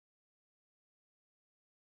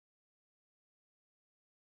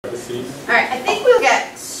All right, I think we'll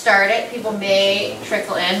get started. People may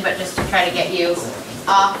trickle in, but just to try to get you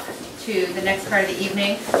off to the next part of the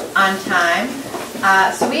evening on time.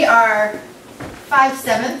 So we are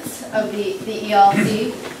 5/7 of the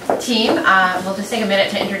ELC team. We'll just take a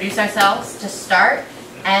minute to introduce ourselves to start,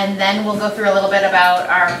 and then we'll go through a little bit about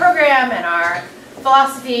our program and our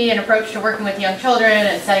philosophy and approach to working with young children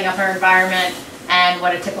and setting up our environment and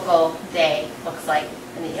what a typical day looks like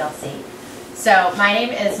in the ELC. So my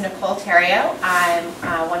name is Nicole Theriault. I'm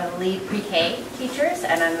one of the lead pre-K teachers,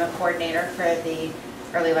 and I'm the coordinator for the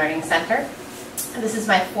Early Learning Center. This is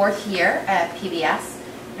my 4th year at PBS.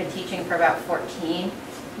 I've been teaching for about 14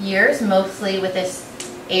 years, mostly with this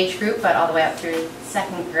age group, but all the way up through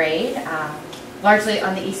 2nd grade, largely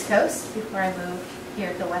on the East Coast before I moved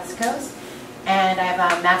here to the West Coast. And I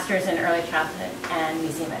have a master's in early childhood and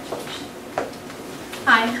museum education.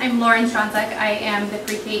 Hi, I'm Lauren Stronczek. I am the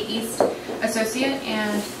Pre-K East Associate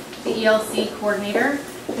and the ELC Coordinator.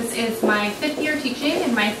 This is my 5th year teaching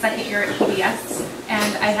and my 2nd year at PBS,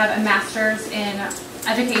 and I have a master's in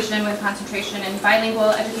education with concentration in bilingual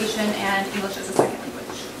education and English as a second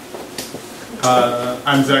language.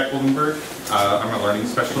 I'm Oldenburg. I'm a learning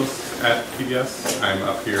specialist at PBS. I'm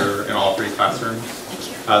up here in all 3 classrooms.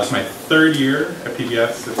 It's my 3rd year at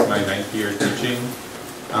PBS. It's my 9th year teaching.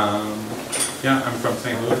 Yeah, I'm from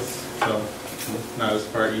St. Louis, so not as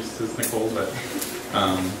far east as Nicole, but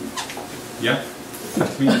yeah,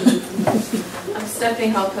 that's me. I'm Stephanie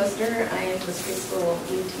Hall-Koester. I am the preschool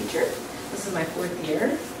lead teacher. This is my 4th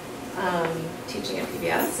year teaching at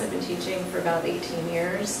PBS. I've been teaching for about 18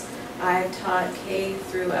 years. I've taught K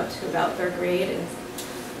through up to about 3rd grade,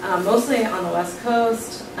 and mostly on the West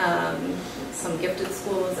Coast. Some gifted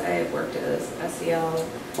schools. I've worked as SEL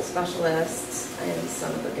specialist in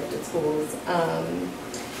some of the gifted schools.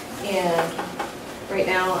 And right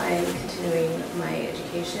now I'm continuing my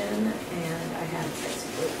education, and I have a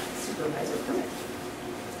supervisor permit.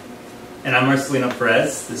 And I'm Marcelino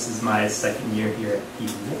Perez. This is my 2nd year here at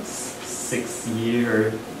PBS. 6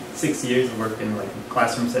 years of working like in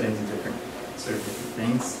classroom settings and different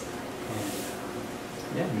things.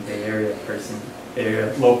 And yeah, I'm a Bay Area person, Bay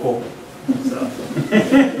Area local. So,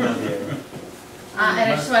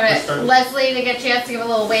 and I just want Leslie to get a chance to give a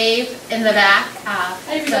little wave in the back.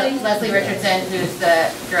 So Leslie Richardson, who's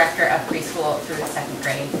the director of preschool through the 2nd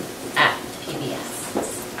grade at PBS.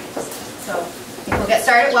 So I think we'll get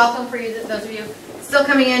started. Welcome for you, those of you still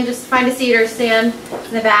coming in. Just find a seat or stand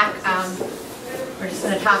in the back. We're just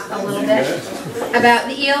going to talk a little bit about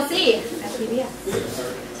the ELC at PBS.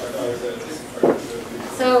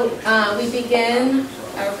 So we begin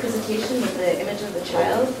our presentation with the image of the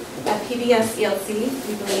child. At PBS ELC,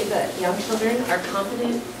 we believe that young children are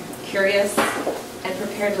confident, curious, and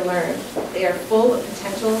prepared to learn. They are full of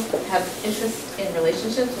potential, have interest in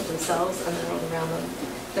relationships with themselves and the world around them,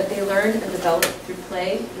 that they learn and develop through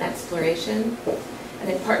play and exploration, and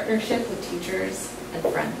in partnership with teachers and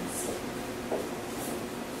friends.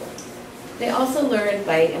 They also learn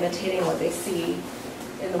by imitating what they see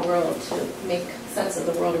in the world to make sense of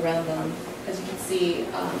the world around them. As you can see,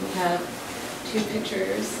 we have 2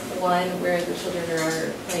 pictures. One where the children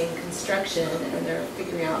are playing construction and they're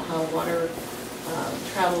figuring out how water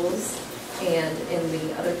travels. And in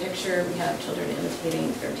the other picture, we have children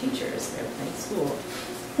imitating their teachers. They're playing school.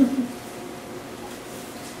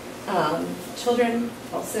 Children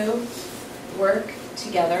also work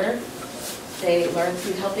together. They learn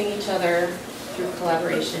through helping each other, through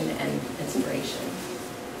collaboration and inspiration.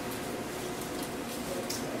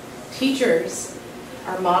 Teachers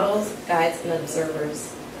are models, guides, and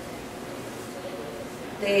observers.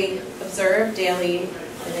 They observe daily,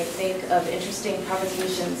 and they think of interesting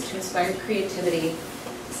provocations to inspire creativity,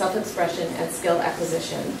 self-expression, and skill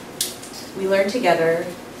acquisition. We learn together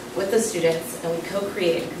with the students, and we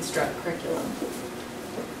co-create and construct curriculum.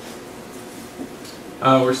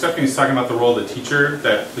 Where Stephanie's talking about the role of the teacher,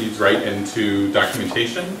 that leads right into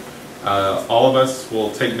documentation. All of us will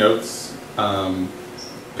take notes,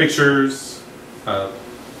 pictures,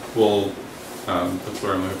 what's the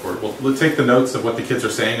word I'm looking for? We'll take the notes of what the kids are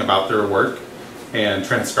saying about their work and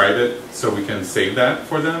transcribe it so we can save that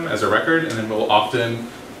for them as a record, and then we'll often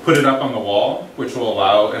put it up on the wall, which will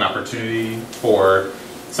allow an opportunity for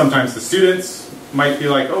sometimes the students might be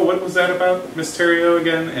like, oh, what was that about, Miss Theriault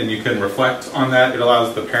again? And you can reflect on that. It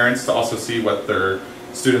allows the parents to also see what their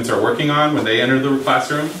students are working on when they enter the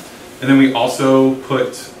classroom. And then we also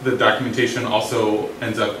put the documentation also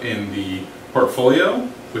ends up in the portfolio,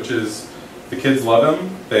 which is, the kids love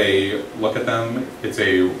them. They look at them. It's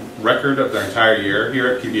a record of their entire year here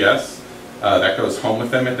at PBS. That goes home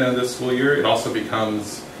with them at the end of the school year. It also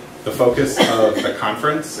becomes the focus of the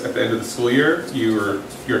conference at the end of the school year.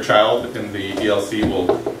 Your child in the ELC will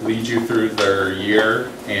lead you through their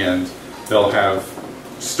year, and they'll have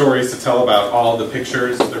stories to tell about all the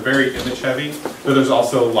pictures. They're very image heavy, but there's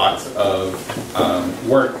also lots of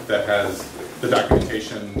work that has the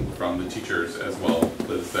documentation from the teachers as well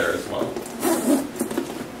that's there as well.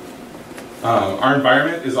 Our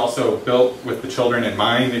environment is also built with the children in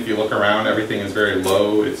mind. If you look around, everything is very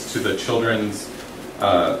low. It's to the children's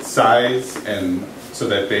size, and so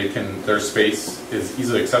that their space is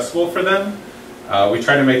easily accessible for them. We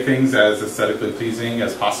try to make things as aesthetically pleasing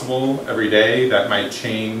as possible every day. That might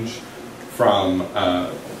change from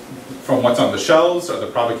what's on the shelves or the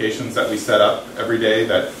provocations that we set up every day.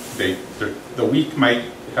 That the week might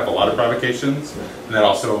have a lot of provocations, and that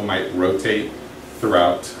also might rotate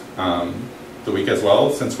throughout the week as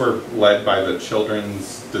well. Since we're led by the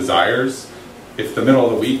children's desires, if the middle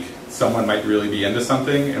of the week someone might really be into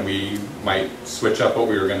something, and we might switch up what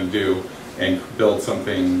we were going to do and build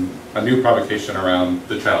a new provocation around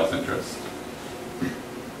the child's interest.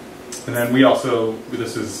 And then we also,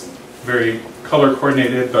 this is very color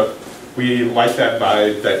coordinated, but we like that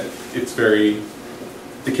vibe that it's very,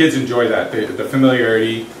 the kids enjoy that, the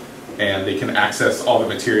familiarity, and they can access all the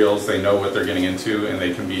materials, they know what they're getting into, and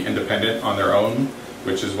they can be independent on their own,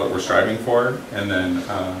 which is what we're striving for. And then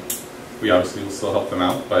we obviously will still help them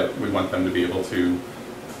out, but we want them to be able to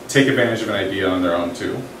take advantage of an idea on their own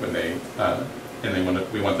too, when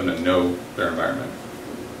we want them to know their environment.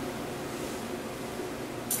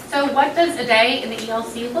 So what does a day in the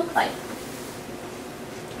ELC look like?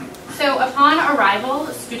 So upon arrival,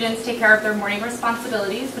 students take care of their morning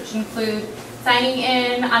responsibilities, which include signing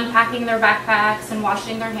in, unpacking their backpacks, and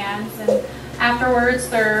washing their hands. And afterwards,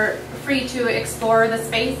 they're free to explore the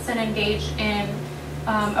space and engage in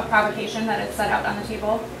a provocation that is set out on the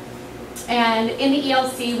table. And in the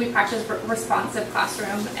ELC, we practice responsive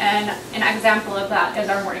classroom, and an example of that is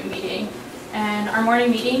our morning meeting. And our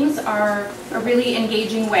morning meetings are a really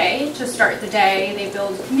engaging way to start the day. They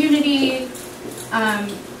build community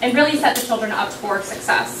and really set the children up for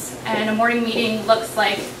success. And a morning meeting looks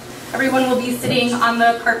like everyone will be sitting on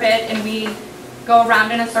the carpet, and we go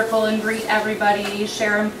around in a circle and greet everybody,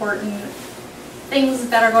 share important things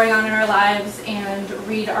that are going on in our lives, and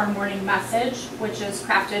read our morning message, which is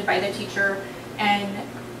crafted by the teacher, and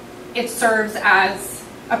it serves as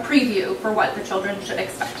a preview for what the children should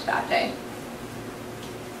expect that day.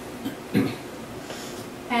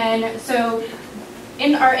 And so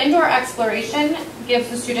in our indoor exploration gives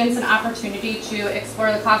the students an opportunity to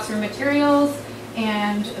explore the classroom materials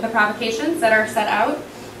and the provocations that are set out.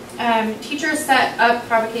 Teachers set up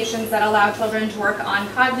provocations that allow children to work on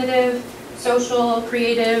cognitive, social,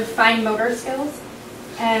 creative, fine motor skills.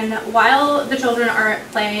 And while the children are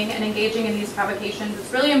playing and engaging in these provocations,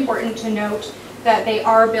 it's really important to note that they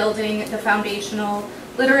are building the foundational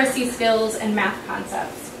literacy skills and math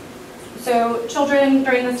concepts. So children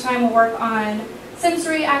during this time will work on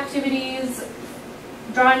sensory activities,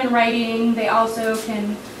 drawing and writing. They also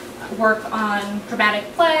can work on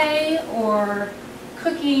dramatic play or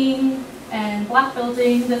cooking and block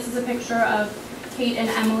building. This is a picture of Kate and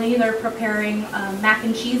Emily. They're preparing mac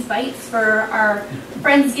and cheese bites for our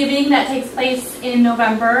Friendsgiving that takes place in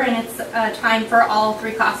November, and it's time for all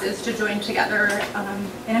three classes to join together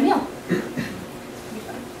in a meal.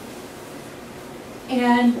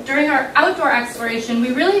 And during our outdoor exploration,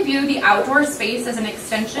 we really view the outdoor space as an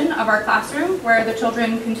extension of our classroom, where the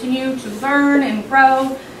children continue to learn and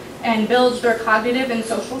grow and build their cognitive and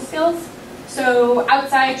social skills. So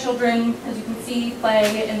outside, children, as you can see,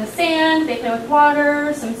 play in the sand, they play with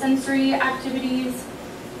water, some sensory activities,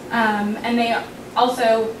 and they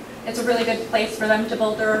also, it's a really good place for them to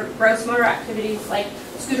build their gross motor activities like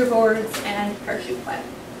scooter boards and parachute play.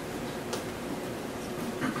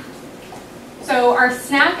 So our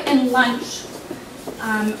snack and lunch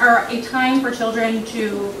are a time for children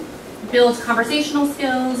to build conversational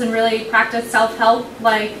skills and really practice self-help,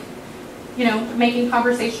 like, you know, making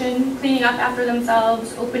conversation, cleaning up after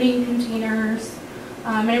themselves, opening containers,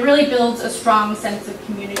 and it really builds a strong sense of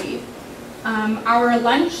community. Our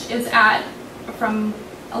lunch is from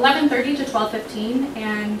 11:30 to 12:15,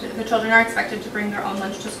 and the children are expected to bring their own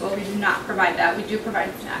lunch to school. We do not provide that. We do provide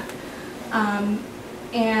a snack.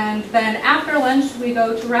 And then after lunch, we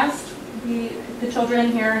go to rest. The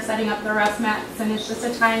children here are setting up their rest mats, and it's just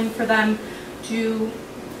a time for them to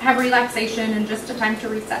have relaxation and just a time to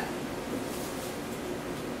reset.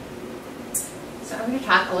 So I'm going to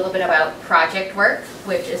talk a little bit about project work,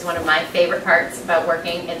 which is one of my favorite parts about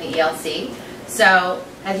working in the ELC. So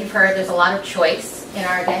as you've heard, there's a lot of choice in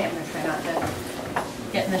our day. I'm going to try not to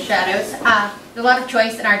get in the shadows. There's a lot of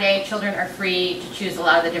choice in our day. Children are free to choose a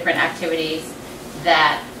lot of the different activities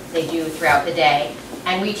that they do throughout the day.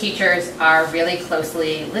 And we teachers are really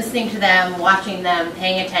closely listening to them, watching them,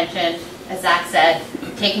 paying attention, as Zach said,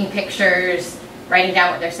 taking pictures, writing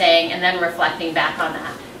down what they're saying, and then reflecting back on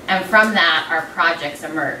that. And from that, our projects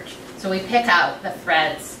emerge. So we pick out the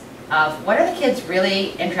threads of what are the kids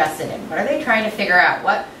really interested in? What are they trying to figure out?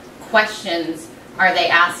 What questions are they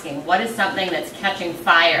asking? What is something that's catching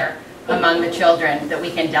fire among the children that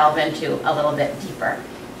we can delve into a little bit deeper?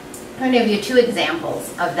 I'm going to give you two examples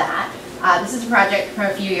of that. This is a project from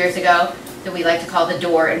a few years ago that we like to call the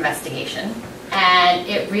door investigation. And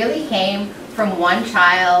it really came from one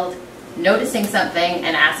child noticing something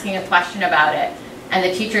and asking a question about it. And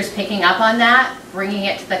the teachers picking up on that, bringing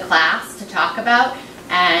it to the class to talk about,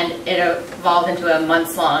 and it evolved into a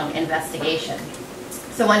months-long investigation.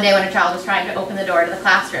 So one day when a child was trying to open the door to the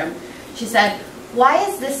classroom, she said, "Why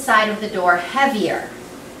is this side of the door heavier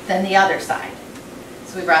than the other side?"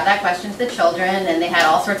 So we brought that question to the children, and they had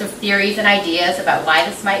all sorts of theories and ideas about why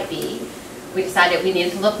this might be. We decided we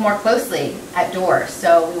needed to look more closely at doors.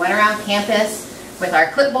 So we went around campus with our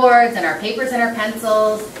clipboards and our papers and our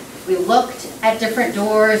pencils. We looked at different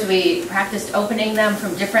doors. We practiced opening them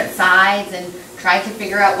from different sides and tried to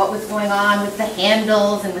figure out what was going on with the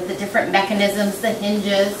handles and with the different mechanisms, the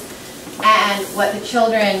hinges. And what the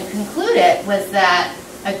children concluded was that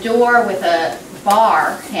a door with a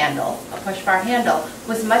bar handle, a push bar handle,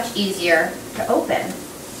 was much easier to open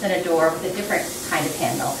than a door with a different kind of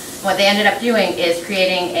handle. What they ended up doing is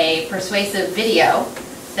creating a persuasive video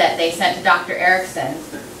that they sent to Dr. Erickson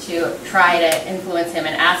to try to influence him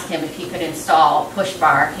and ask him if he could install push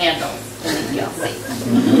bar handles in the ELC.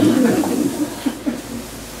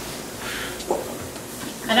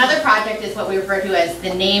 Another project is what we refer to as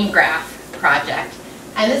the name graph project.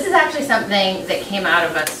 And this is actually something that came out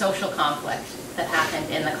of a social conflict that happened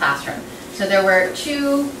in the classroom. So there were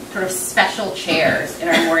two sort of special chairs in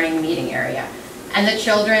our morning meeting area. And the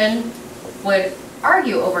children would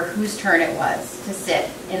argue over whose turn it was to sit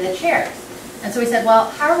in the chairs. And so we said, well,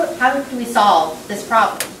 how do we solve this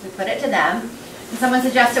problem? We put it to them, and someone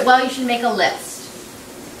suggested, well, you should make a list.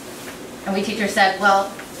 And we teachers said,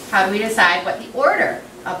 well, how do we decide what the order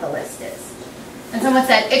of the list is? And someone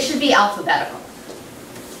said, it should be alphabetical.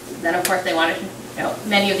 Then, of course, they wanted to,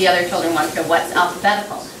 many of the other children wanted to know what's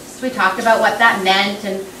alphabetical. So we talked about what that meant,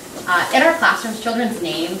 and in our classrooms, children's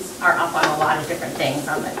names are up on a lot of different things,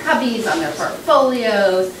 on the cubbies, on their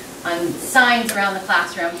portfolios, on signs around the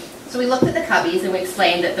classroom. So we looked at the cubbies and we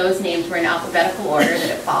explained that those names were in alphabetical order, that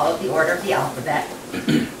it followed the order of the alphabet.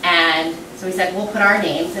 And so we said, we'll put our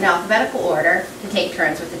names in alphabetical order to take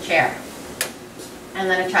turns with the chair. And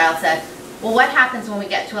then a child said, well, what happens when we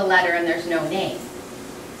get to a letter and there's no name?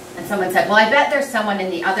 And someone said, well, I bet there's someone in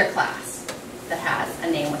the other class that has a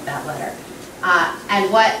name with that letter.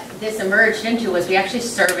 And what this emerged into was we actually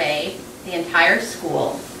surveyed the entire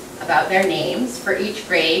school about their names for each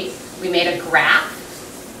grade. We made a graph,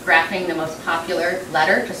 graphing the most popular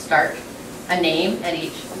letter to start a name at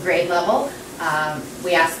each grade level.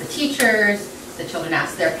 We asked the teachers, the children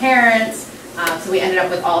asked their parents, so we ended up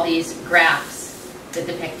with all these graphs that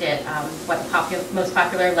depicted what the most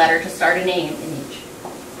popular letter to start a name in each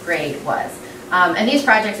grade was. And these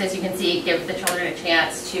projects, as you can see, give the children a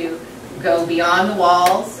chance to go beyond the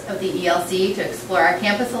walls of the ELC, to explore our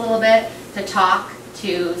campus a little bit, to talk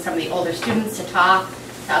to some of the older students, to talk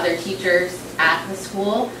to other teachers at the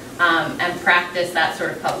school, and practice that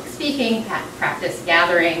sort of public speaking, practice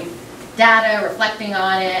gathering data, reflecting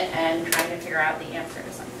on it, and trying to figure out the answer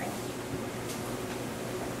to something.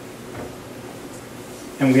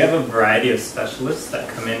 And we have a variety of specialists that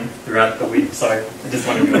come in throughout the week. Sorry, I just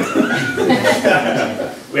wanted to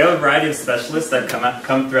go. We have a variety of specialists that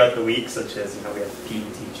come throughout the week, such as, we have a PE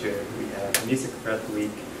teacher, we have music throughout the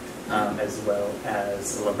week, as well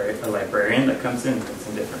as a librarian that comes in and brings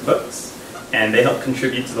in different books. And they help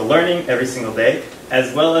contribute to the learning every single day,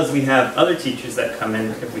 as well as we have other teachers that come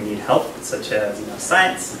in if we need help, such as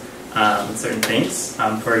science, certain things.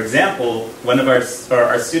 For example, one of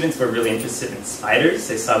our students were really interested in spiders.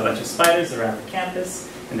 They saw a bunch of spiders around the campus,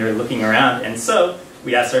 and they were looking around. And so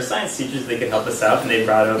we asked our science teachers if they could help us out, and they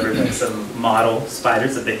brought over some model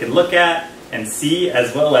spiders that they could look at and see,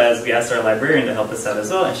 as well as we asked our librarian to help us out as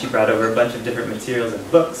well, and she brought over a bunch of different materials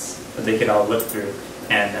and books that they could all look through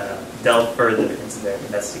and delve further into their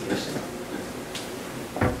investigation.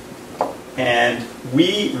 And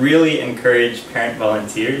we really encourage parent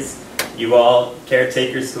volunteers, you all,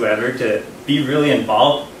 caretakers, whoever, to be really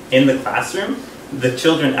involved in the classroom. The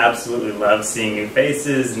children absolutely love seeing new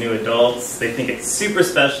faces, new adults. They think it's super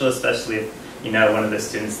special, especially if one of the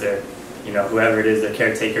students there, whoever it is, the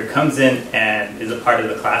caretaker comes in and is a part of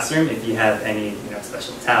the classroom. If you have any,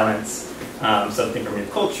 special talents, something from your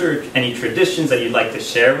culture, any traditions that you'd like to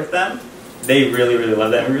share with them, they really, really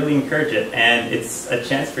love that and really encourage it. And it's a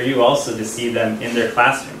chance for you also to see them in their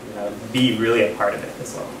classroom, be really a part of it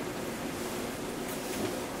as well.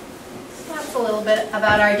 So that's a little bit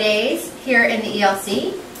about our days here in the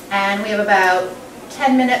ELC. And we have about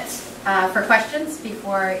 10 minutes for questions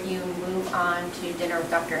before you move on to dinner with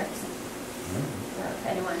Dr. Erickson. So if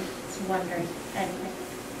anyone is wondering anything.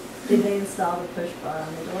 Did they install the push bar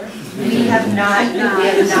on the door? We have not. We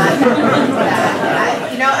have not done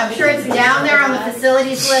that. I'm sure it's down there on the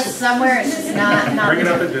facilities list somewhere. It's just not. Bring it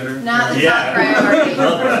up at dinner. Not the top priority.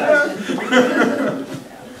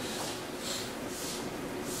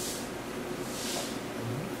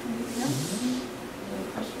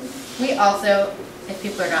 We also, if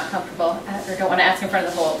people are not comfortable or don't want to ask in front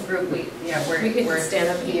of the whole group, we're stand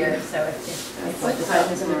up here. So if what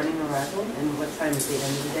time is the morning arrival and what time is the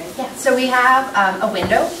end of the day? yeah, so we have a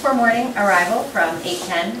window for morning arrival from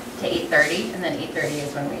 8:10 to 8:30, and then 8:30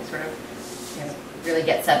 is when we sort of really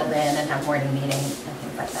get settled in and have morning meetings and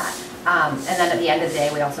things like that. And then at the end of the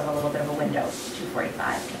day, we also have a little bit of a window,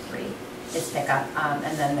 2:45 to 3 is pickup,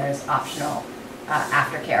 and then there's optional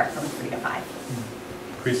aftercare from 3 to 5.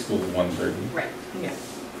 Preschool 1:30. Right. Yeah.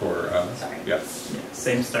 For Sorry. Yeah.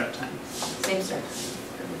 Same start time. Same start.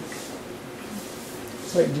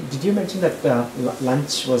 So did you mention that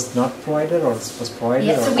lunch was not provided or was provided?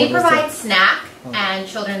 Yeah, so or we what was provide snack, Oh. and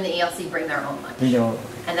children in the ELC bring their own lunch. okay.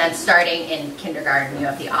 And then starting in kindergarten, you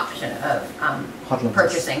have the option of Hot lunches.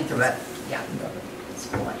 purchasing through a Got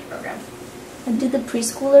school lunch program. And do the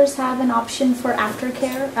preschoolers have an option for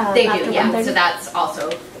aftercare? They after do, yeah. 1:30? So that's also,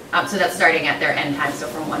 so that's starting at their end time, so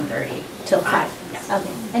from 1:30 Till 5. Yeah.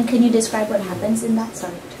 Okay. And can you describe what happens in that?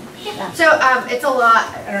 Sorry. So it's a lot,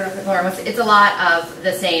 I don't know if Laura wants to, it's a lot of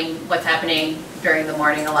the same, what's happening during the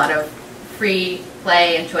morning, a lot of free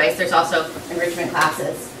play and choice. There's also enrichment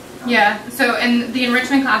classes. Yeah, so and the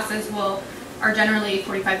enrichment classes are generally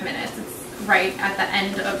 45 minutes. It's right at the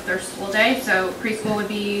end of their school day. So preschool would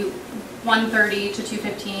be 1:30 to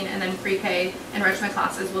 2:15, and then pre-K enrichment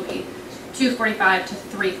classes will be 2:45 to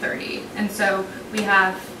 3:30. And so we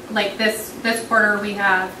have, like this quarter, we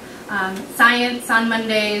have science on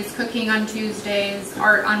Mondays, cooking on Tuesdays,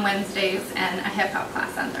 art on Wednesdays, and a hip hop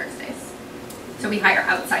class on Thursdays. So we hire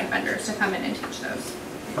outside vendors to come in and teach those.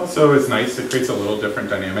 Also, it's nice. It creates a little different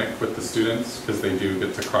dynamic with the students because they do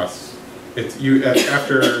get to cross.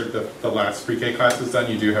 After the last pre-K class is done,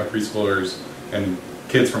 you do have preschoolers and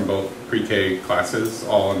kids from both pre-K classes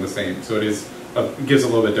all in the same. So it gives a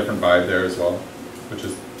little bit different vibe there as well, which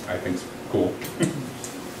is, I think, cool.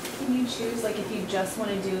 Can you choose, like, if you just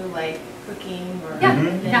want to do, like, cooking or... Yeah,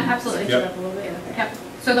 and then absolutely. switch it up a little bit? Okay. Yep.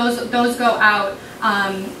 So those go out.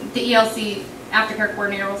 The ELC aftercare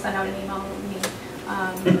coordinator will send out an email with me,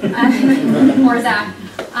 or Zach.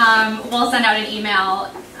 We'll send out an email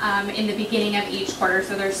in the beginning of each quarter.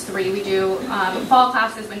 So there's 3. We do fall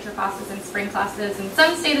classes, winter classes, and spring classes, and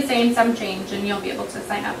some stay the same, some change, and you'll be able to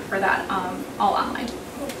sign up for that all online.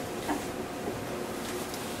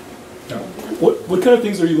 What kind of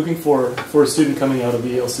things are you looking for a student coming out of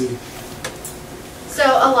the ELC? So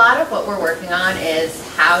a lot of what we're working on is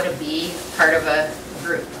how to be part of a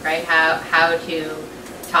group, right? How to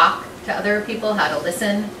talk to other people, how to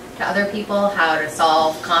listen to other people, how to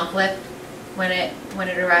solve conflict when it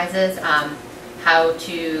arises, how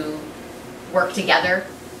to work together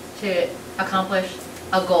to accomplish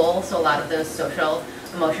a goal. So a lot of those social,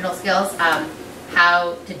 emotional skills,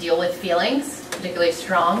 how to deal with feelings, particularly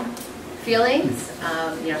strong feelings,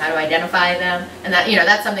 how to identify them, and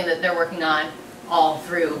that's something that they're working on all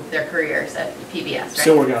through their careers at PBS, right?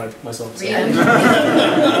 Still working on it myself. So. Yeah. And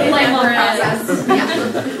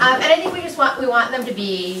I think we want them to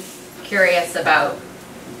be curious about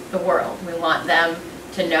the world. We want them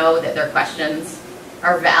to know that their questions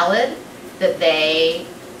are valid, that they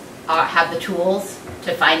have the tools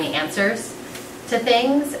to find the answers to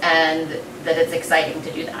things, and that it's exciting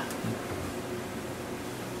to do that.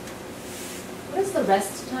 What does the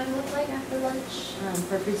rest time look like after lunch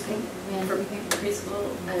for preschool and pre-K?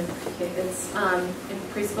 Preschool and pre-K. It's in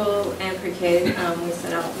preschool and pre-K we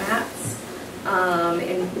send out mats.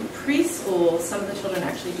 In preschool, some of the children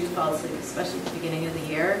actually do fall asleep, especially at the beginning of the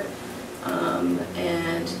year.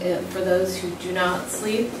 For those who do not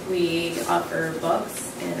sleep, we offer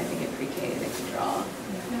books, and I think in pre-K they can draw.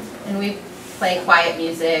 And we play quiet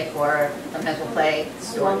music, or sometimes we'll play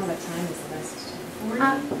stories. How long of a time is the rest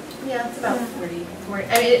time? Yeah, it's about 40.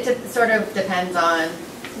 I mean, it sort of depends on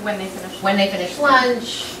When they finish. when they finish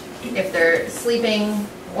lunch, if they're sleeping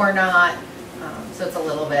or not. So it's a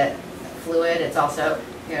little bit fluid. It's also,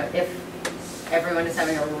 if everyone is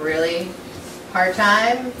having a really hard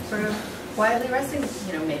time sort of quietly resting,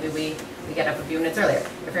 maybe we get up a few minutes earlier.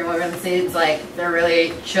 If everyone seems like they're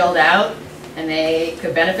really chilled out and they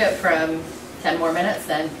could benefit from 10 more minutes,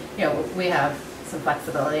 then we have some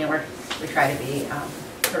flexibility, and we try to be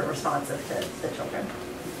sort of responsive to the children.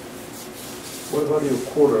 What about your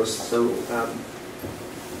quarters? So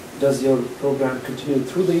does your program continue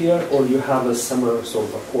through the year, or you have a summer sort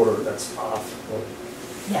of a quarter that's off? Or?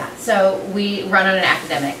 Yeah, so we run on an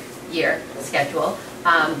academic year schedule.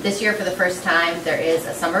 This year, for the first time, there is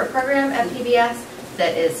a summer program at PBS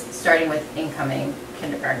that is starting with incoming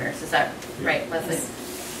kindergartners. Is that right, Leslie?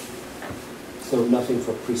 So nothing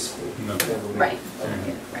for preschool? No. Right.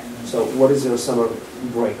 Okay. Right. So what is your summer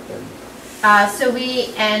break then? So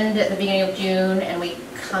we end at the beginning of June, and we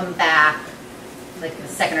come back like the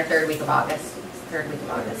second or third week of August. Third week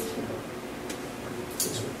of August.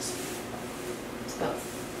 6 weeks. So,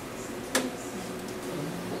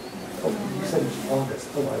 Oh, you said August.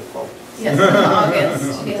 Oh, I apologize. Yes,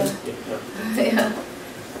 August, yeah.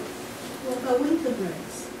 What about winter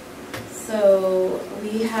breaks? So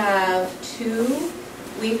we have 2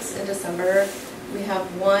 weeks in December. We have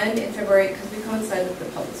one in February because we coincide with the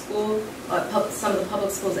public school, some of the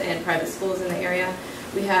public schools and private schools in the area.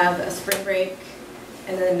 We have a spring break,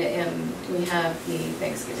 and then we have the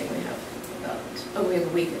Thanksgiving. We have we have a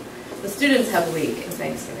week. The students have a week in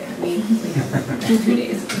Thanksgiving. We have 2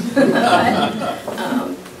 days.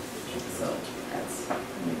 So that's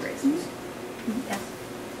when we break. yeah.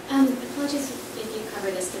 Apologies if you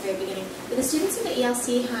covered this at the very beginning. Do the students in the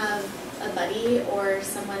ELC have a buddy or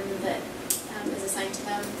someone that is assigned to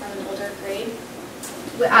them from an older grade?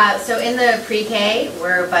 So in the pre-K,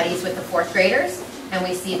 we're buddies with the 4th graders, and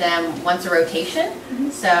we see them once a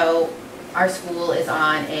rotation. So our school is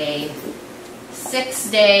on a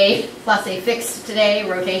 6-day plus a fixed day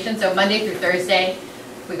rotation. So Monday through Thursday,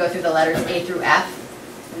 we go through the letters A through F,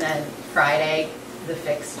 and then Friday, the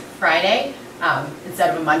fixed Friday,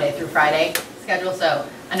 instead of a Monday through Friday schedule. So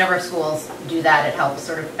a number of schools do that. It helps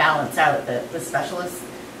sort of balance out the specialist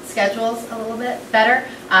schedules a little bit better.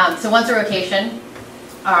 So once a rotation,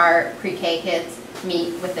 our pre-K kids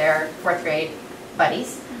meet with their 4th grade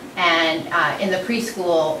buddies. And in the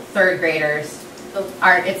preschool, 3rd graders,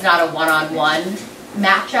 it's not a one-on-one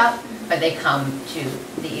matchup, but they come to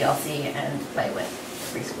the ELC and play with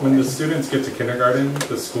preschoolers. When the students get to kindergarten,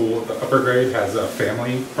 the school, the upper grade, has a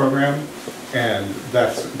family program, and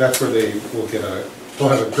that's where they will they'll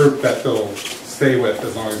have a group that they'll stay with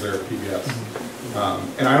as long as they're at PBS.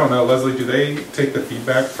 And I don't know, Leslie, do they take the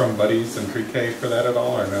feedback from buddies and pre-K for that at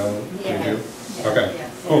all, or no? Yeah. They do? Yeah. Okay, Yeah.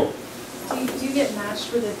 cool. Do you get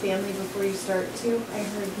matched with a family before you start too? I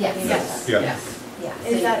heard. Yes. Yes. Yeah. Yeah.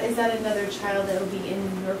 Is that another child that will be in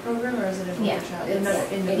your program, or is it another child? Another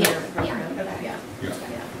in the program. Okay. Yeah.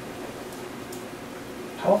 Yeah.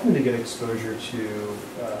 How often do you get exposure to,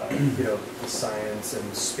 science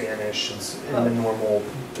and Spanish in the normal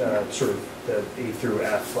sort of the A through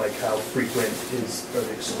F? Like, how frequent is the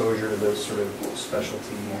exposure to those sort of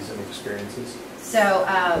specialties and experiences? So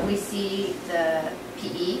we see the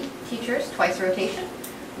PE teachers twice a rotation.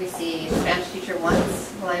 We see the Spanish teacher once,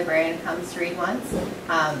 the librarian comes to read once,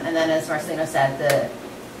 and then as Marcelino said, the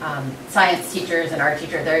science teachers and art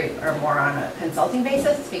teacher, they are more on a consulting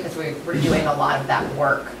basis because we're doing a lot of that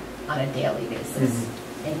work on a daily basis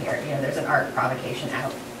in here. There's an art provocation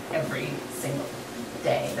out every single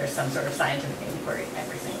day. There's some sort of scientific inquiry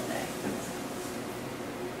every single day.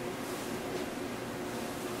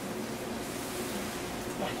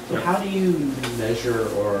 So how do you measure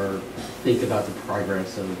or think about the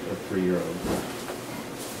progress of a 3-year-old?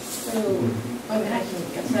 So, I can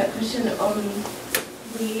answer that question.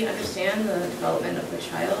 We understand the development of the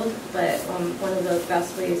child, but one of the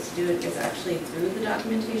best ways to do it is actually through the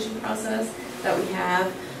documentation process that we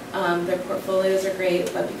have. Their portfolios are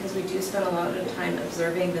great, but because we do spend a lot of time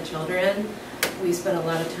observing the children, we spend a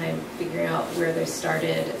lot of time figuring out where they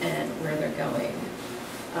started and where they're going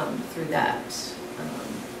through that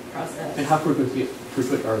process. And how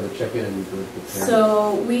frequent are the check-in with the parents?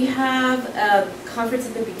 So we have a conference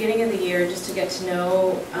at the beginning of the year just to get to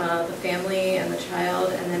know the family and the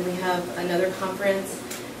child, and then we have another conference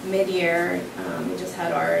mid-year. We just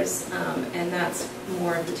had ours, and that's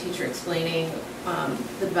more of the teacher explaining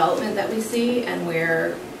the development that we see and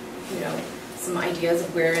where, some ideas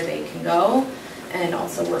of where they can go, and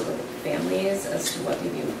also work with the families as to what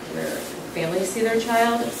maybe where families see their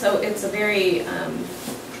child. So it's a very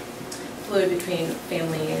fluid between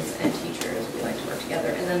families and teachers. We like to work together.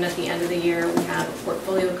 And then at the end of the year, we have a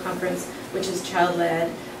portfolio conference, which is child-led.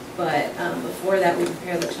 But before that, we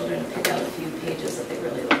prepare the children to pick out a few pages that they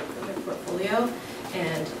really like for their portfolio,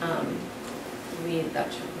 and lead the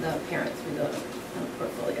parent through the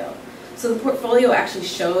portfolio. So the portfolio actually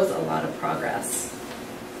shows a lot of progress.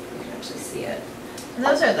 You can actually see it. And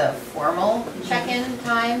those are the formal check-in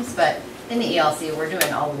times, but in the ELC, we're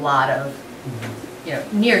doing a lot of,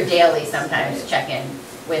 near daily sometimes check-in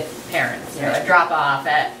with parents. A drop-off,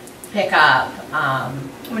 at pick-up.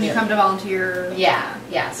 When you come to volunteer.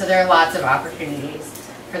 Yeah. So there are lots of opportunities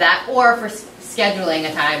for that, or for scheduling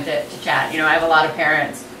a time to chat. I have a lot of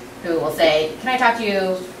parents who will say, "Can I talk to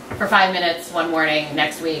you for 5 minutes one morning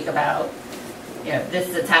next week about,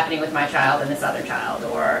 this that's happening with my child and this other child,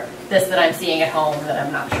 or this that I'm seeing at home that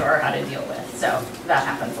I'm not sure how to deal with." So that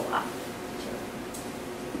happens a lot.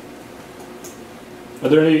 Are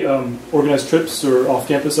there any organized trips or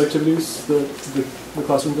off-campus activities that the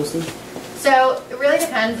classroom goes through? So it really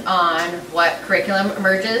depends on what curriculum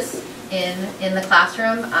emerges in the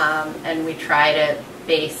classroom, and we try to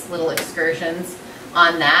base little excursions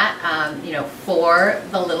on that. For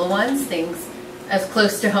the little ones, things as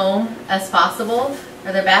close to home as possible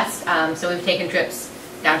are the best. So we've taken trips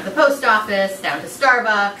down to the post office, down to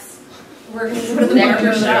Starbucks. We're going to go to the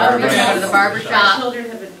barber shop. We're going to go to the barber shop. Our children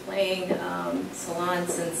have been playing salon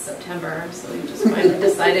since September, so we just finally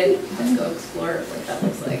decided let's go explore what that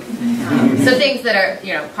looks like. So things that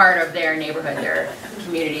are part of their neighborhood, their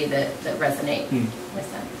community that resonate with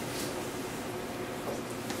them.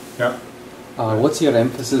 Yeah. What's your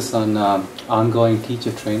emphasis on ongoing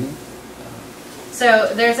teacher training?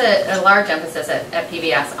 So there's a large emphasis at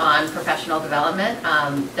PBS on professional development.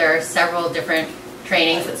 There are several different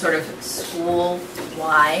trainings that sort of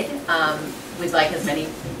school-wide. We'd like as many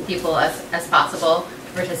people as possible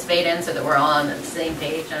to participate in so that we're all on the same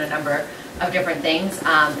page on a number of different things.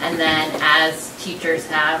 And then as teachers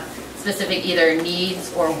have specific either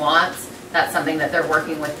needs or wants, that's something that they're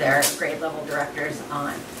working with their grade level directors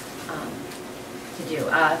on to do.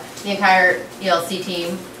 The entire ELC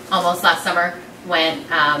team almost last summer went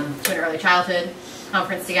to an early childhood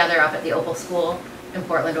conference together up at the Opal School in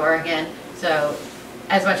Portland, Oregon. So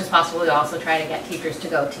as much as possible, we also try to get teachers to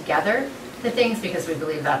go together to things because we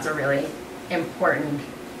believe that's a really important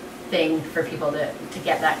thing for people to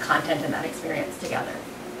get that content and that experience together.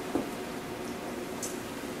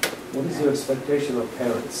 What is your expectation of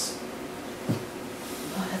parents?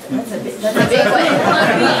 That's a big one.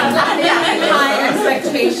 High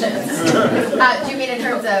expectations. Do you mean in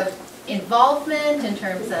terms of involvement, in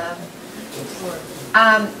terms of,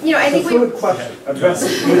 I think good question. Address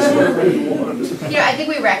it. I think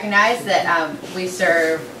we recognize that we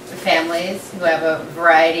serve families who have a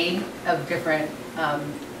variety of different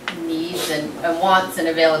needs and wants and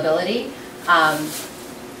availability.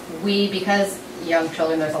 Because young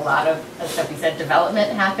children, there's a lot of, as Stephanie said,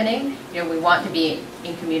 development happening. We want to be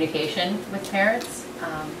in communication with parents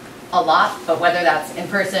a lot, but whether that's in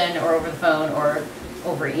person or over the phone or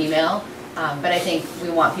over email. But I think we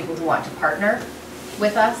want people who want to partner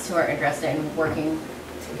with us, who are interested in working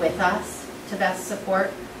with us to best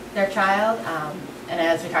support their child. And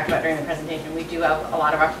as we talked about during the presentation, we do have a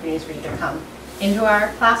lot of opportunities for you to come into our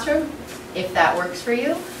classroom if that works for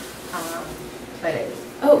you.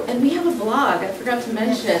 Oh, and we have a blog, I forgot to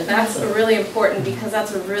mention. That's really important because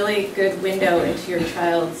that's a really good window into your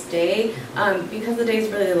child's day. Because the day is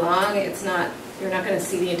really long, you're not going to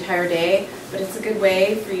see the entire day, but it's a good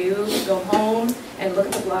way for you to go home and look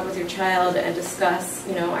at the blog with your child and discuss,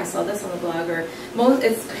 I saw this on the blog, or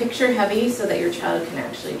it's picture heavy so that your child can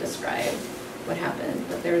actually describe what happened.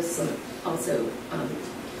 But there's some also,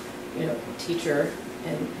 teacher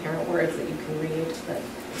and parent words that you can read that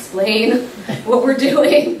explain what we're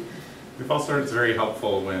doing. We've also heard it's very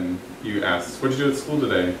helpful when you ask, "What did you do at school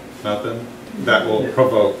today?" Nothing. That will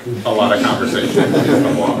provoke a lot of conversation in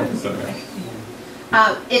the blog. So.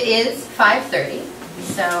 It is 5:30,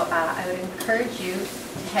 so I would encourage you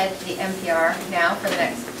to head to the NPR now for the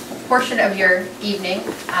next portion of your evening.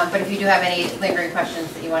 But if you do have any lingering questions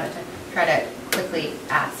that you wanted to try to quickly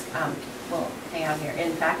ask, we'll hang out here.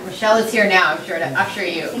 In fact, Michelle is here now, I'm sure, to usher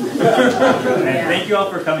you. Thank you all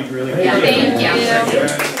for coming, really. Yeah, thank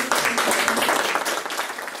you.